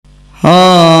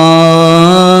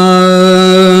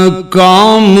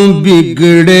کام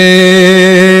بگڑے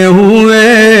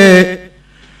ہوئے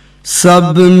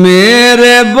سب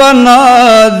میرے بنا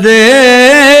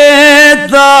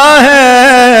دیتا ہے،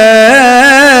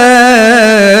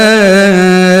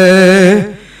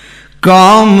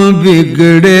 کام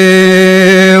بگڑے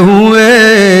ہوئے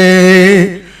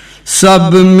سب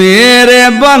میرے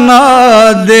بنا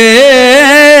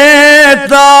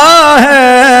دیتا ہے،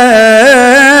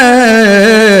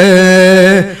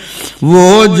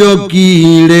 وہ جو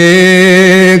کیڑے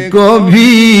کو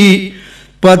بھی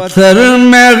پتھر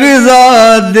میں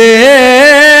غذا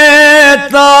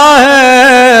دیتا ہے،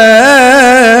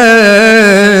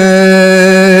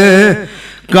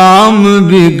 کام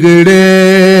بگڑے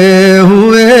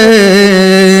ہوئے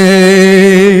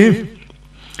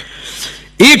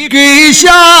ایک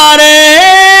اشارے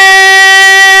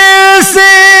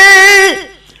سے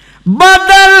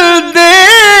بدل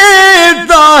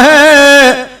دیتا ہے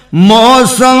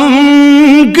موسم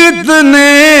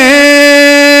کتنے،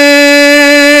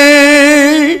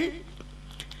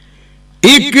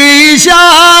 ایک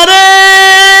اشارے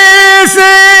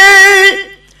سے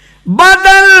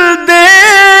بدل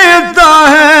دیتا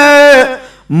ہے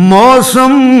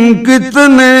موسم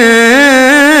کتنے،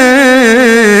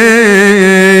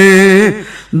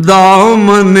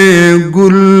 دامن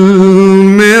گل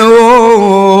میں وہ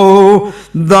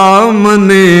دامن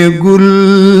گل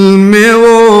میں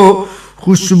وہ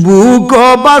خوشبو کو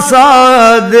بسا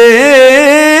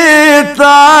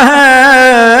دیتا ہے،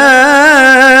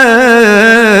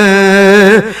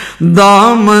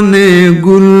 دامن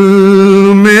گل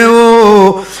میں وہ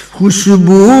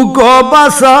خوشبو کو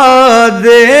بسا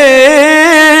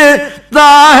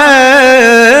دیتا ہے،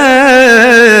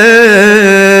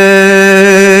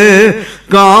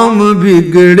 کام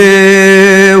بگڑے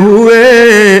ہوئے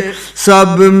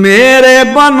سب میرے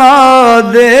بنا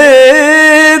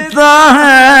دیتا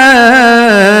ہے،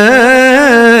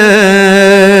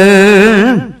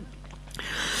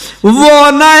 وہ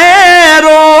نئے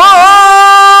روز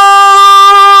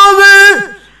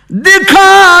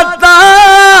دکھاتا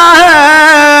ہے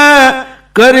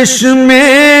کرشمے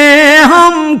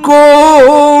ہم کو،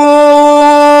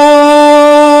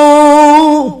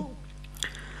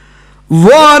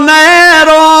 وہ نئے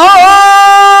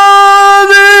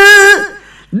روز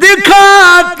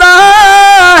دکھاتا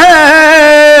ہے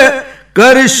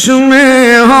کرشمے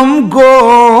ہم کو،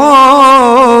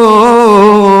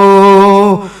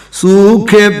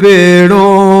 سوکھے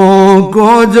پیڑوں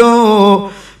کو جو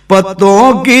پتوں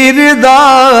کی ردا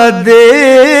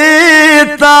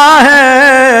دیتا ہے،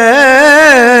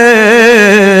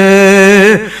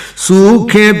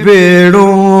 سوکھے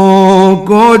پیڑوں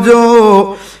کو جو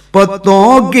پتوں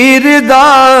کی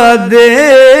ردا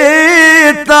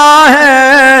دیتا ہے،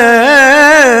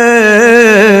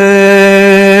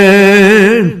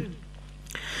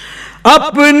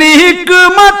 اپنی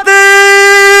حکمت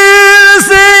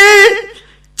سے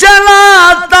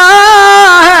چلاتا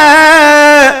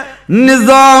ہے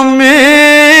نظام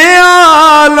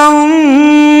عالم،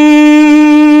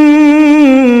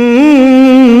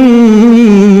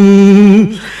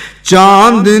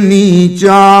 چاندنی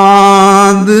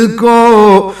چاند کو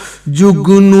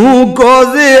جگنو کو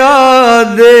ضیاء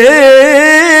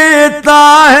دیتا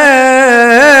ہے،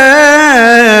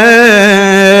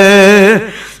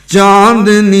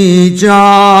 چاندنی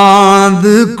چاند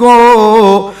کو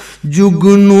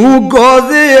جگنو کو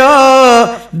ضیاء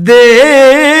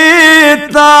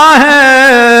دیتا ہے،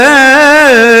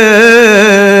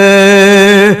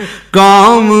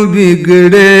 کام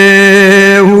بگڑے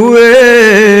ہوئے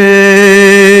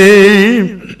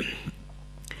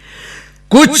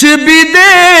کچھ بھی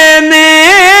دینے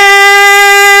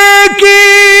کی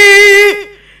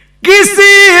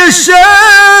کسی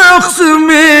شخص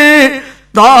میں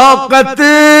طاقت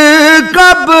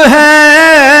کب ہے،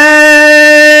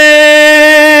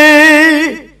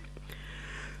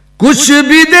 کچھ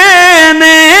بھی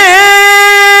دینے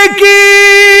کی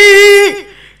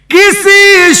کسی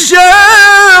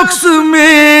شخص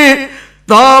میں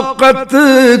طاقت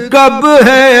کب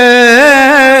ہے،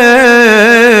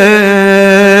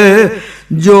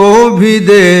 جو بھی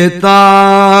دیتا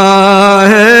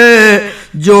ہے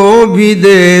جو بھی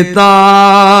دیتا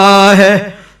ہے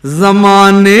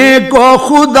زمانے کو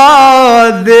خدا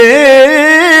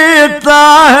دیتا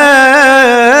ہے،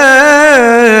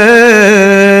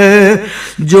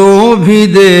 جو بھی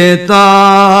دیتا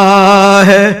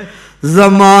ہے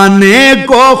زمانے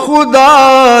کو خدا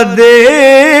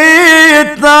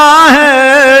دیتا ہے،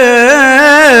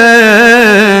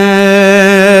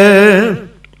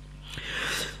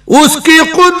 اس کی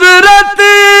قدرت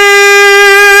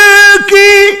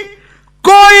کی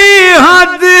کوئی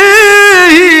حد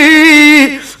ہی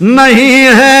نہیں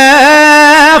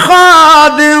ہے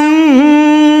خادم،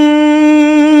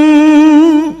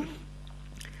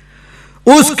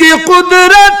 اس کی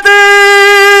قدرت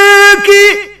کی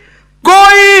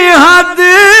کوئی حد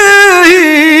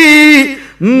ہی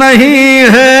نہیں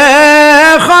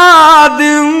ہے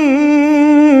خادم،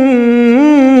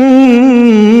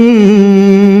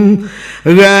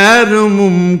 غیر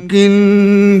ممکن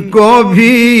کو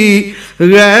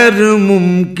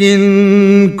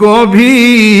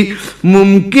بھی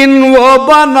ممکن وہ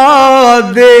بنا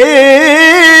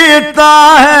دیتا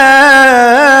ہے،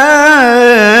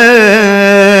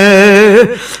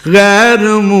 غیر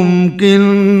ممکن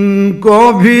کو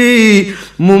بھی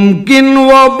ممکن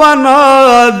وہ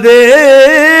بنا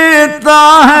دیتا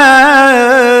ہے،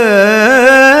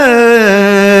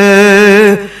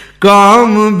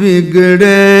 کام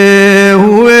بگڑے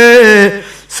ہوئے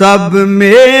سب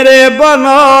میرے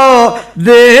بنا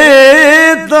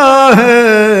دیتا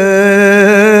ہے،